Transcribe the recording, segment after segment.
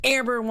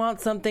Amber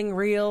wants something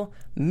real.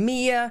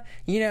 Mia,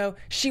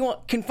 she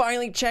can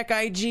finally check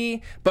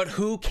IG. But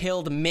who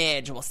killed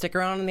Midge? We'll stick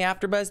around in the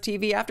AfterBuzz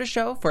TV after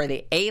show for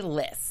the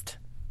A-List.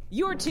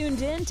 You're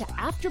tuned in to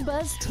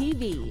AfterBuzz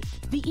TV,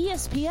 the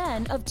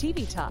ESPN of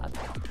TV talk.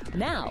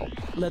 Now,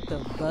 let the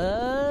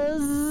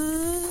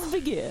buzz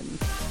begin.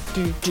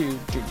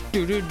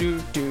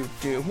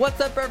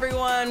 What's up,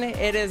 everyone?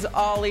 It is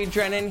Ollie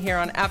Drennan here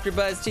on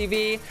AfterBuzz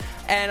TV,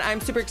 and I'm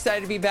super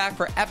excited to be back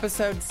for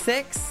episode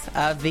 6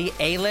 of the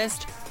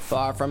A-List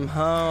Far From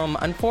Home.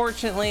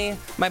 Unfortunately,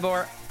 my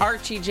boy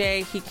Archie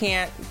J, he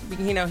can't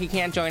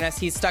join us.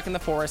 He's stuck in the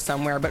forest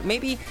somewhere, but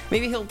maybe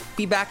he'll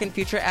be back in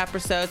future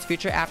episodes,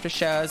 future after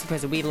shows,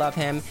 because we love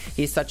him.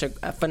 He's such a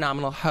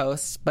phenomenal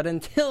host. But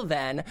until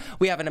then,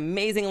 we have an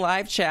amazing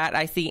live chat.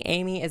 I see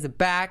Amy is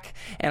back,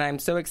 and I'm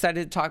so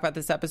excited to talk about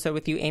this episode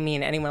with you, Amy,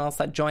 and anyone else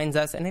that joins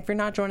us. And if you're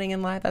not joining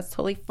in live, that's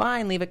totally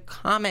fine. Leave a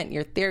comment,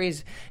 your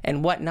theories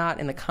and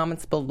whatnot in the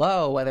comments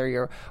below, whether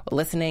you're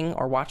listening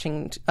or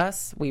watching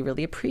us. We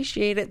really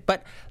appreciate it.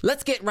 But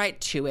let's get right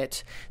to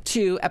it,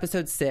 to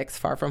episode 6,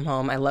 Far From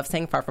Home. I love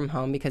saying Far From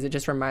Home because it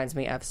just reminds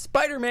me of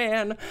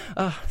Spider-Man.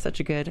 Oh, such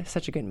a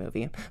good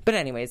movie. But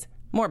anyways,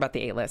 more about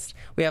the A-List.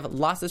 We have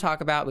lots to talk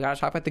about. We got to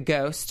talk about the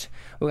ghost.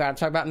 We got to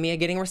talk about Mia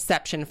getting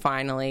reception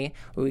finally.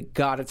 We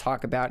got to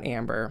talk about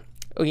Amber.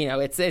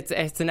 It's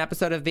an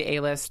episode of the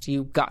A-List.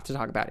 You got to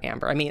talk about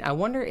Amber. I mean, I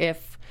wonder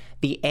if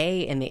the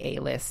A in the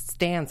A-List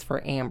stands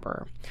for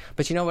Amber.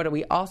 But you know what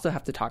we also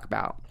have to talk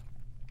about?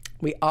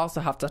 We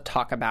also have to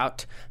talk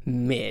about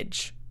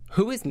Midge.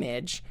 Who is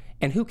Midge?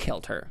 And who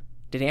killed her?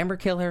 Did Amber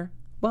kill her?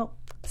 Well,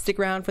 stick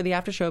around for the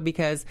after show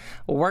because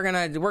we're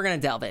gonna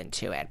delve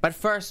into it. But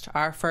first,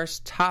 our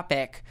first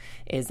topic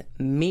is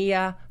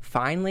Mia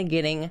finally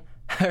getting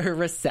her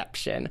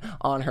reception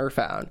on her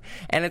phone.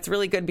 And it's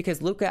really good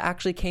because Luca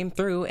actually came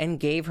through and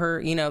gave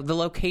her, the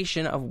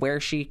location of where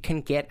she can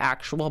get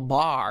actual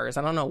bars.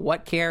 I don't know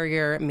what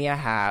carrier Mia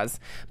has,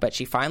 but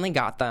she finally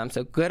got them.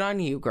 So good on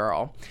you,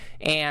 girl.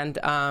 And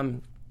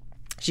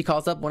she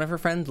calls up one of her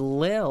friends,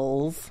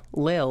 Lils.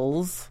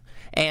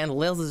 And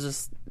Lils is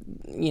just,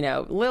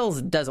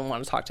 Lils doesn't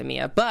want to talk to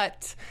Mia,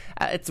 but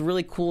it's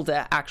really cool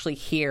to actually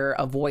hear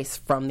a voice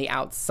from the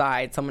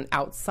outside, someone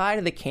outside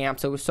of the camp.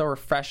 So it was so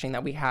refreshing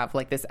that we have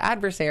like this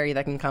adversary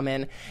that can come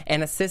in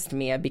and assist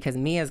Mia, because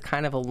Mia is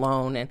kind of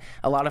alone, and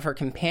a lot of her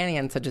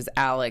companions, such as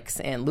Alex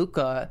and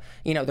Luca,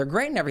 they're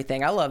great and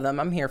everything. I love them.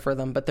 I'm here for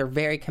them, but they're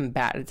very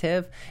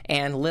combative.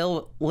 And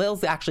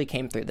Lils actually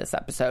came through this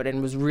episode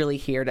and was really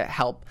here to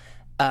help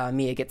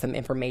Mia get some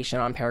information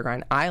on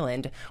Peregrine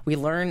Island. We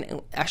learn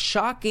a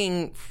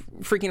shocking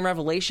freaking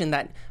revelation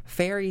that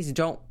fairies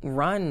don't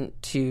run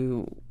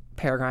to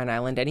Peregrine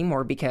Island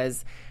anymore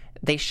because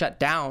they shut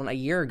down a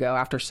year ago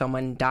after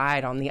someone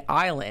died on the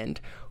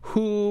island.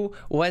 Who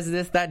was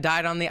this that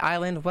died on the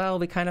island? Well,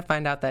 we kind of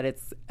find out that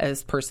it's a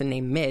person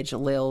named Midge.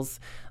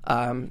 Lils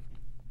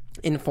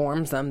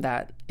informs them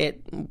that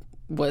it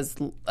was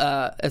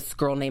a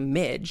girl named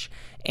Midge,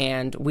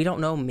 and we don't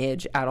know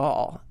Midge at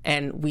all.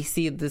 And we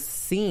see this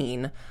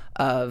scene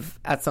of,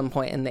 at some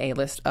point in the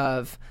A-List,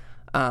 of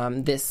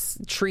this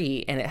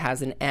tree, and it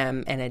has an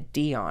M and a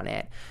D on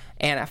it.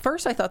 And at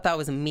first I thought that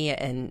was Mia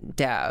and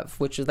Dev,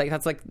 which is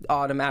that's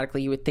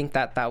automatically you would think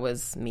that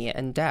was Mia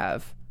and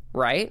Dev,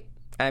 right?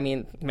 I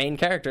mean, main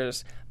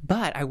characters.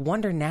 But I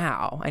wonder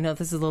now, I know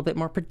this is a little bit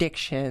more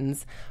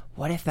predictions,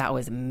 what if that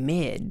was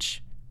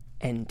Midge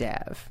and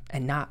Dev,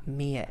 and not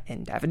Mia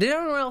and Dev? Did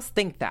anyone else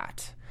think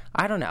that?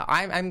 I don't know.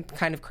 I'm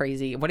kind of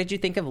crazy. What did you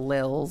think of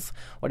Lils?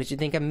 What did you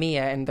think of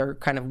Mia and their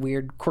kind of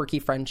weird, quirky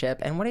friendship?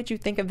 And what did you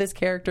think of this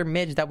character,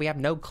 Midge, that we have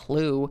no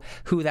clue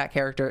who that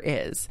character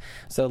is?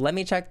 So let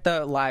me check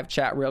the live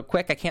chat real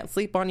quick. I can't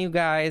sleep on you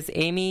guys.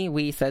 Amy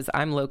Wee says,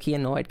 I'm low-key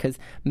annoyed because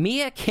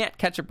Mia can't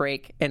catch a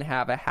break and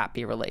have a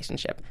happy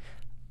relationship.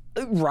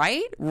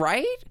 Right?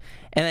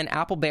 And then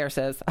Apple Bear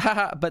says,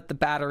 haha, but the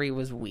battery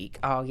was weak.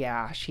 Oh,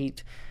 yeah,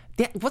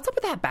 what's up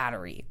with that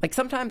battery?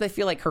 Sometimes I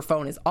feel like her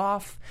phone is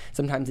off,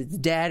 sometimes it's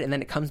dead, and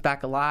then it comes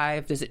back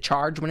alive. Does it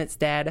charge when it's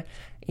dead?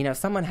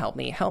 Someone help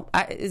me.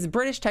 Is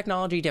British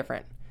technology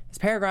different? Is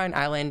Peregrine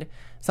Island,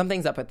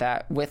 something's up with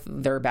that, with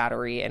their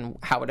battery and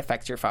how it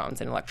affects your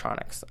phones and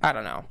electronics. I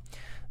don't know.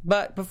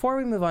 But before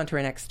we move on to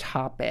our next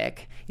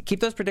topic,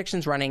 keep those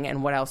predictions running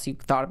and what else you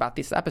thought about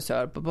this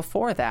episode. But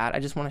before that, I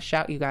just want to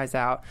shout you guys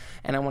out,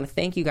 and I want to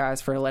thank you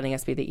guys for letting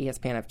us be the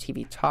ESPN of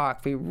TV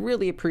Talk. We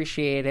really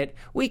appreciate it.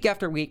 Week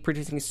after week,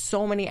 producing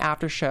so many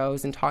after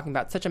shows and talking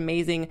about such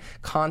amazing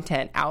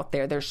content out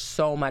there. There's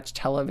so much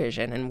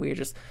television, and we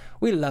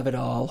love it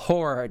all.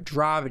 Horror,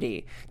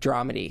 dramedy.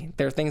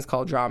 There are things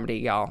called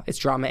dramedy, y'all. It's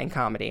drama and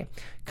comedy.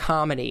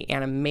 Comedy,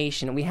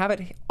 animation. We have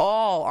it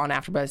all on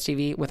AfterBuzz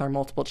TV with our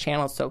multiple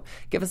channels. So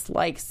give us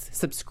likes,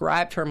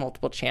 subscribe to our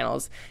multiple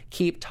channels,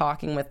 keep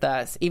talking with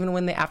us. Even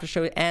when the after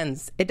show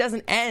ends, it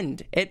doesn't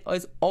end. It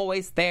is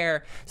always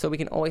there, so we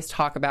can always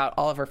talk about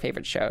all of our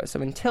favorite shows.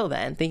 So until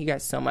then, thank you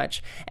guys so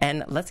much,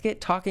 and let's get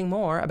talking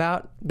more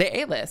about the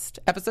A-List,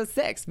 episode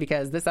 6,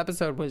 because this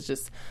episode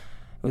was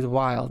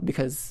wild,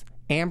 because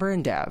Amber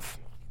and Dev,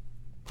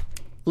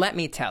 let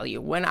me tell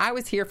you, when I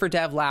was here for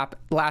Dev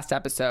last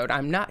episode,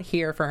 I'm not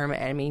here for him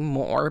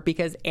anymore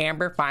because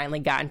Amber finally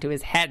got into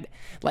his head,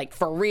 like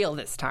for real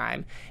this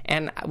time.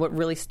 And what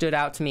really stood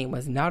out to me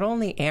was not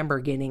only Amber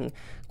getting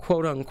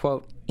quote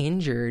unquote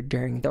injured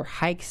during their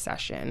hike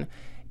session,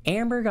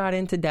 Amber got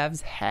into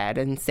Dev's head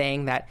and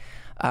saying that,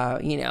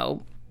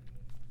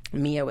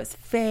 Mia was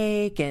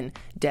fake, and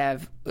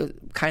Dev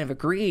kind of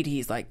agreed.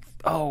 He's like,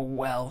 oh,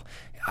 well,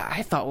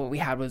 I thought what we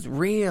had was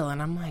real.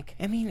 And I'm like,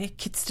 I mean, it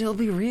could still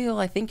be real.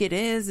 I think it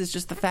is. It's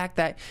just the fact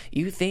that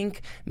you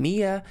think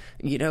Mia,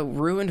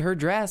 ruined her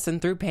dress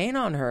and threw paint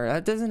on her.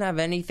 That doesn't have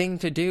anything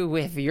to do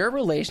with your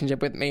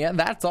relationship with Mia.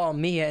 That's all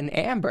Mia and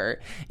Amber.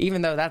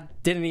 Even though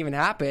that didn't even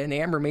happen,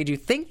 Amber made you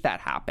think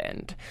that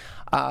happened.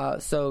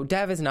 So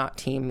Dev is not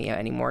Team Mia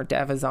anymore.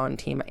 Dev is on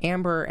Team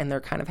Amber, and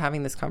they're kind of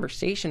having this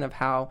conversation of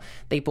how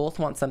they both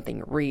want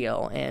something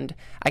real. And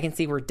I can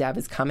see where Dev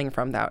is coming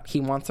from, that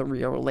he wants a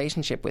real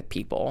relationship with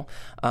people,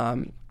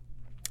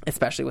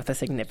 especially with a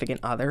significant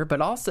other. But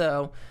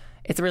also,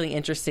 it's really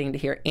interesting to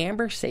hear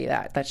Amber say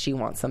that she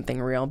wants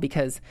something real,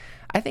 because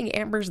I think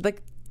Amber's the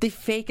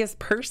fakest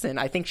person.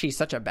 I think she's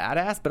such a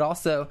badass, but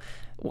also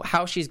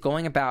how she's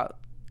going about,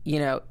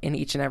 in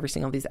each and every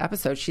single of these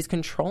episodes, she's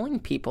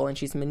controlling people and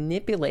she's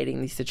manipulating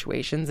these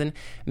situations and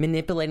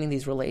manipulating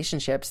these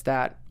relationships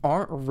that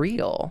aren't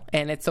real.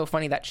 And it's so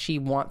funny that she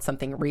wants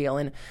something real.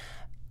 And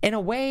in a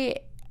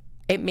way,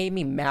 it made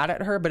me mad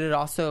at her, but it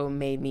also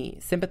made me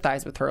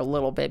sympathize with her a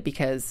little bit,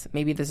 because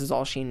maybe this is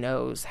all she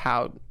knows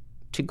how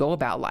to go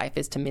about life,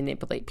 is to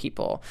manipulate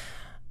people.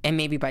 And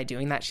maybe by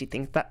doing that, she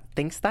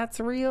thinks that's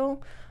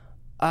real.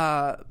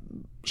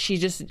 She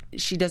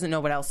doesn't know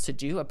what else to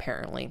do,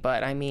 apparently.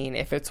 But I mean,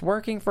 if it's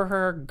working for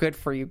her, good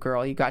for you,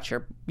 girl. You got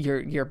your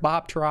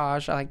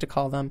bobtourage, I like to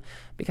call them,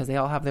 because they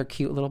all have their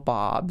cute little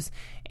bobs.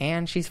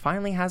 And she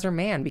finally has her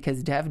man,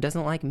 because Dev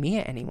doesn't like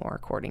Mia anymore,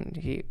 according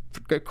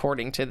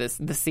to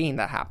the scene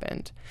that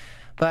happened.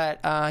 But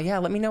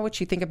let me know what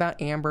you think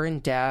about Amber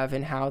and Dev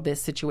and how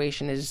this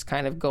situation is just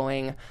kind of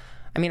going.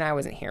 I mean, I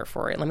wasn't here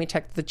for it. Let me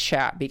check the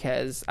chat,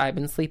 because I've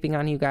been sleeping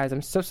on you guys.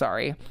 I'm so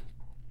sorry.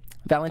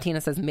 Valentina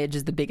says Midge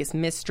is the biggest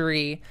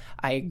mystery.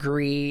 I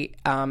agree.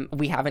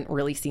 We haven't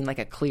really seen like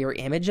a clear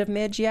image of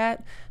Midge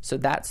yet, so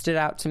that stood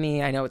out to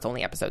me. I know it's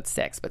only episode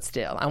 6, but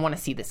still, I want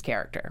to see this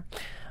character.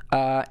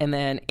 And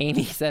then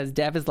Amy says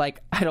Dev is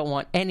like, I don't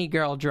want any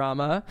girl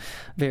drama.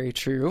 Very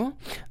true.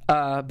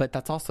 But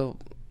that's also,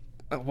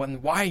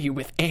 why are you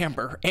with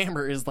Amber?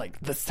 Amber is like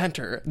the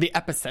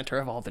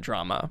epicenter of all the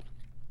drama.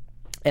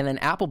 And then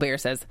Apple Bear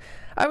says,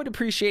 I would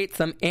appreciate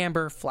some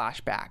Amber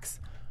flashbacks.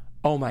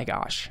 Oh my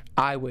gosh,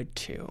 I would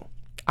too,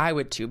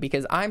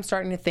 because I'm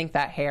starting to think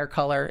that hair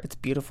color, it's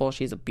beautiful.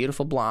 She's a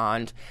beautiful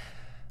blonde.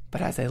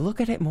 But as I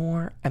look at it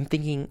more, I'm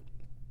thinking,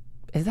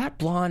 is that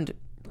blonde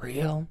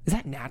real? Is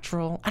that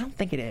natural? I don't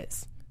think it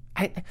is.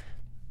 I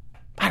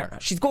don't know.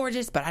 She's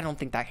gorgeous, but I don't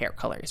think that hair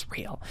color is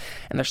real.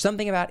 And there's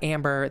something about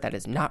Amber that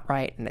is not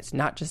right, and it's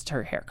not just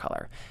her hair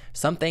color.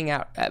 Something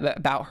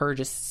about her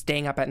just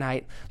staying up at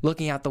night,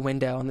 looking out the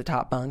window on the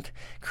top bunk,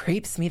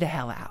 creeps me the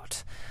hell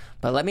out.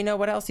 But let me know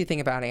what else you think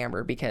about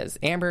Amber, because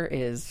Amber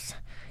is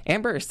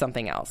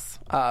something else.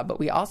 But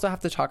we also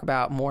have to talk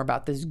more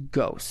about this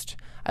ghost.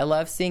 I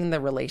love seeing the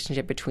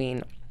relationship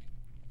between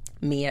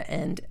Mia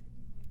and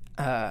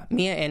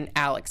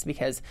Alex,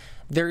 because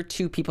they're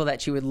two people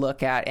that you would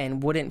look at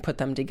and wouldn't put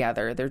them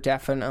together. They're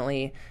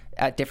definitely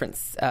at different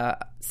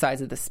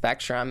sides of the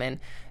spectrum, and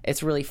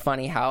it's really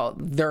funny how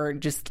they're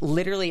just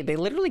literally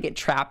get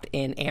trapped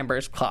in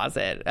Amber's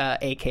closet,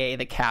 aka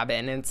the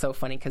cabin. And it's so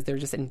funny because they're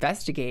just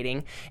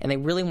investigating and they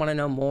really want to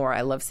know more.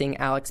 I love seeing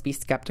Alex be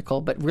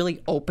skeptical but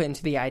really open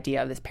to the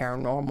idea of this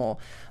paranormal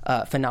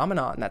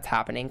phenomenon that's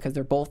happening, because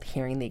they're both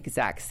hearing the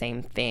exact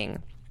same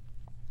thing.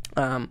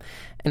 And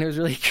it was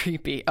really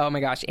creepy. Oh my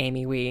gosh,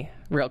 Amy Wee,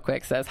 real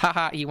quick, says,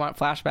 haha, you want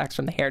flashbacks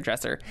from the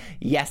hairdresser?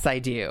 Yes, I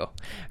do.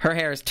 Her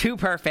hair is too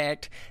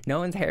perfect. No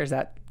one's hair is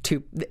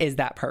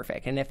that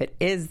perfect. And if it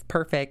is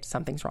perfect,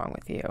 something's wrong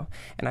with you.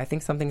 And I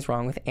think something's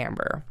wrong with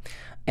Amber.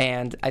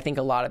 And I think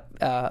a lot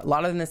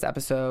of in this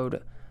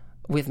episode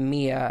with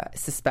Mia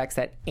suspects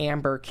that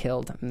Amber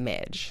killed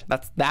Midge.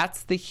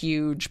 That's the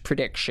huge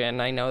prediction.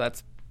 I know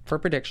that's for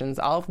predictions.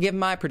 I'll give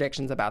my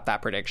predictions about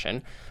that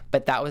prediction,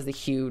 but that was the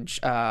huge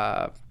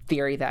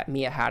theory that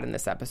Mia had in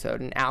this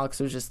episode, and Alex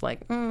was just like,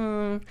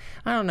 I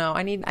don't know,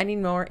 I need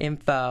more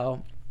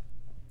info.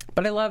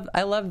 But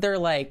I love their,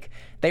 like,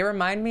 they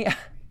remind me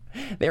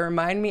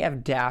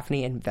of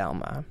Daphne and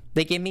Velma.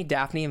 They give me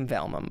Daphne and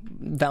Velma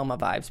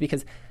vibes,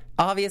 because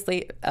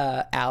obviously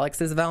Alex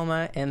is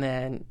Velma, and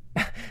then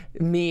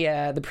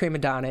Mia, the prima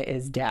donna,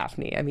 is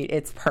Daphne. I mean,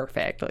 it's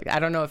perfect. Like, I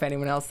don't know if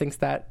anyone else thinks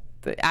that.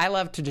 I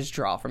love to just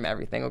draw from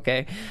everything,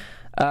 okay?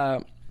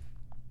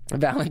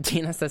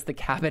 Valentina says the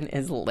cabin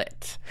is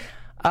lit.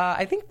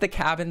 I think the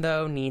cabin,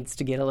 though, needs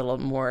to get a little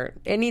more...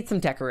 It needs some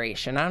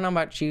decoration. I don't know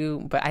about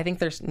you, but I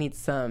think needs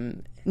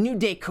some new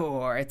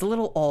decor. It's a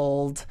little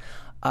old.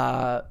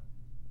 But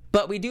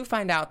we do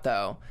find out,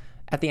 though,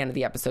 at the end of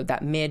the episode,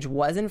 that Midge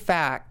was, in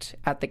fact,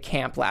 at the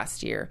camp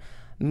last year.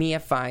 Mia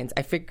finds,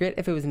 I forget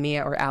if it was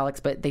Mia or Alex,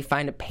 but they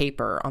find a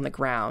paper on the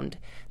ground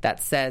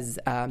that says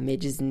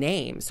Midge's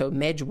name. So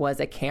Midge was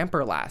a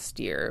camper last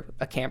year,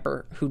 a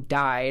camper who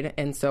died.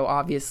 And so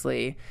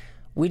obviously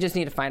we just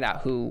need to find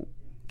out who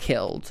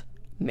killed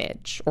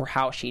Midge or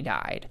how she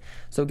died.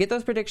 So get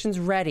those predictions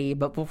ready.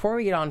 But before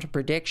we get on to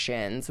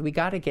predictions, we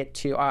got to get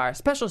to our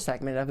special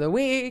segment of the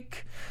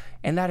week.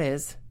 And that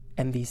is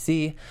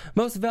MVC,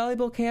 Most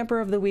Valuable Camper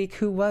of the Week.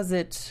 Who was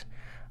it?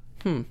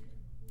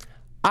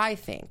 I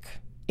think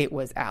it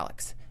was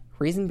Alex.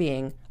 Reason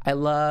being, I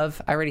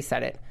already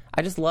said it,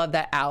 I just love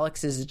that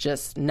Alex is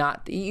just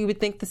not, you would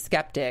think the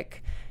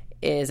skeptic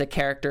is a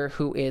character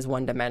who is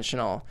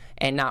one-dimensional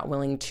and not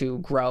willing to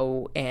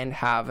grow and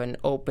have an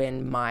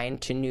open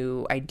mind to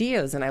new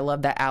ideas. And I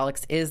love that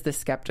Alex is the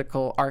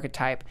skeptical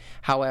archetype.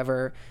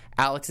 However,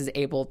 Alex is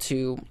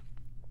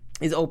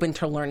open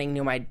to learning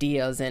new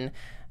ideas and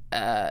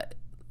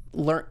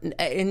learn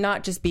and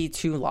not just be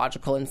too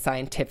logical and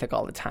scientific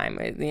all the time.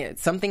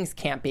 Some things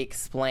can't be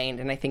explained,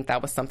 and I think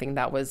that was something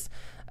that was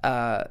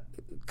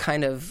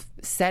kind of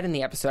said in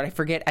the episode. I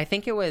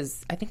think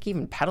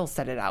even Petal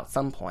said it out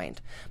some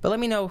point. But let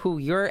me know who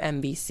your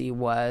MVC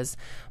was.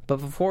 But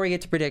before we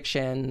get to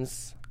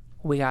predictions,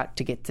 we got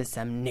to get to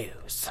some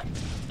news.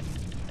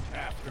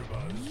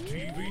 AfterBuzz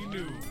TV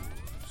News.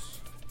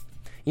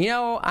 You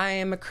know, I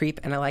am a creep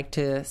and I like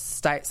to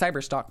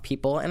cyber stalk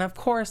people. And of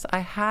course, I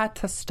had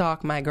to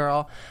stalk my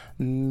girl,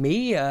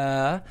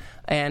 Mia,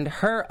 and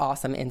her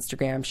awesome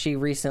Instagram. She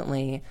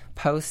recently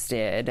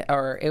posted,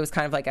 or it was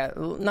kind of like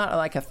not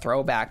like a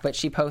throwback, but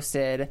she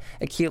posted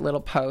a cute little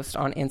post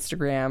on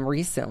Instagram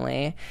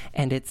recently.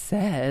 And it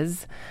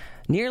says,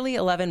 nearly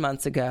 11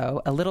 months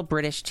ago, a little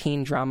British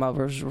teen drama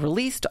was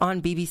released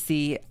on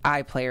BBC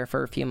iPlayer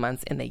for a few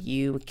months in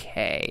the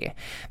UK.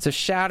 So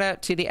shout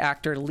out to the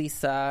actor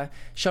Lisa,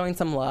 showing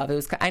some love.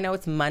 I know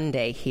it's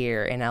Monday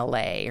here in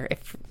LA,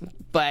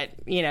 but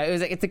you know,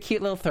 it's a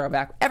cute little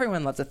throwback.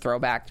 Everyone loves a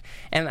throwback,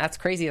 and that's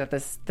crazy that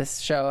this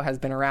show has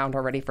been around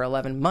already for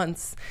 11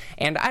 months,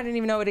 and I didn't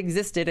even know it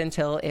existed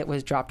until it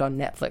was dropped on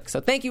Netflix. So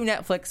thank you,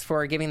 Netflix,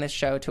 for giving this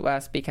show to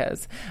us,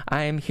 because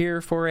I am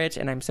here for it,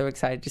 and I'm so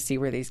excited to see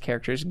where these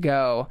characters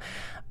go.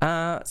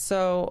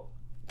 So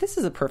this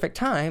is a perfect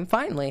time,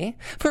 finally,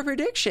 for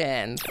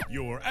predictions.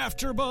 Your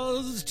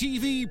AfterBuzz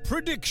TV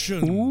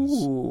predictions.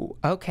 Ooh,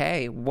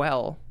 okay.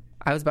 Well,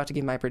 I was about to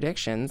give my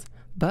predictions,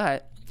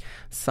 but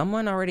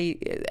someone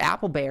already,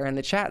 Apple Bear in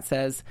the chat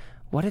says,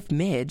 what if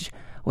Midge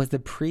was the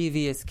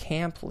previous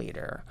camp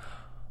leader?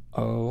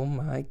 Oh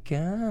my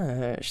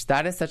gosh,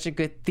 that is such a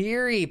good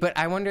theory. But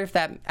I wonder if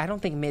I don't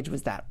think Midge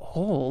was that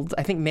old.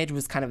 I think Midge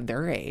was kind of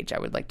their age, I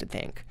would like to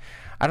think.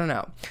 I don't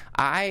know.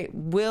 I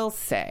will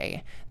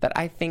say that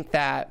I think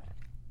that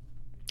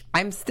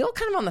I'm still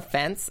kind of on the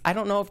fence. I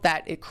don't know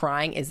if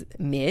crying is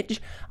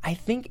Midge. I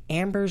think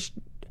Amber's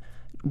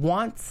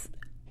wants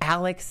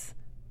Alex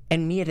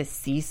and Mia to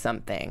see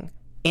something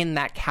in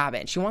that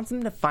cabin. She wants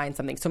them to find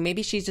something. So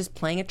maybe she's just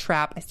playing a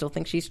trap. I still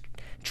think she's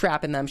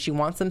trapping them. She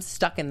wants them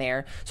stuck in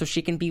there so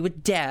she can be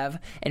with Dev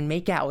and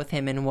make out with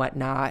him and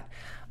whatnot.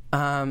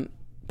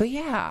 But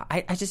yeah,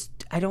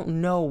 I don't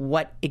know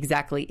what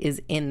exactly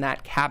is in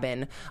that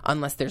cabin,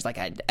 unless there's like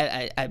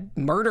a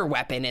murder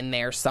weapon in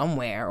there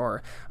somewhere,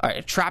 or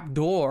a trap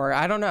door.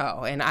 I don't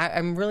know. And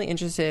I'm really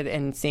interested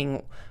in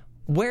seeing,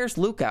 where's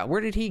Luca? Where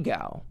did he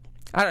go?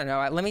 I don't know.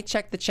 Let me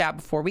check the chat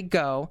before we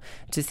go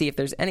to see if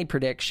there's any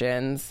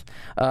predictions.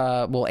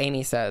 Well,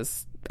 Amy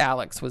says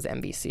Alex was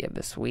MVC of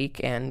this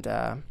week, and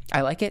I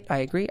like it. I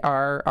agree.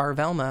 Our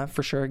Velma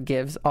for sure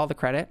gives all the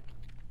credit.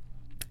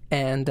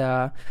 And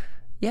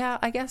yeah,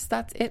 I guess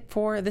that's it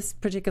for this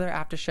particular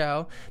after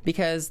show,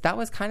 because that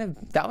was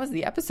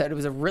the episode. It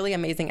was a really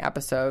amazing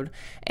episode.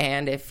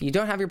 And if you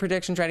don't have your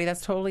predictions ready,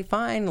 that's totally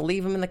fine.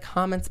 Leave them in the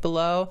comments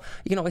below.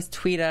 You can always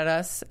tweet at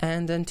us.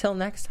 And until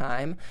next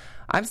time,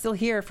 I'm still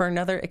here for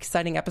another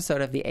exciting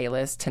episode of the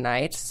A-List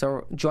tonight.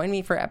 So join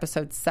me for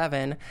episode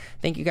 7.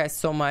 Thank you guys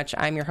so much.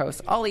 I'm your host,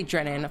 Ollie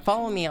Drennan.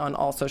 Follow me on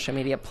all social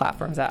media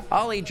platforms at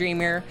Ollie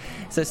Dreamer.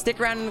 So stick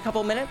around in a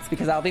couple minutes,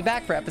 because I'll be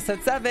back for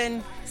episode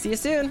 7. See you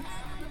soon.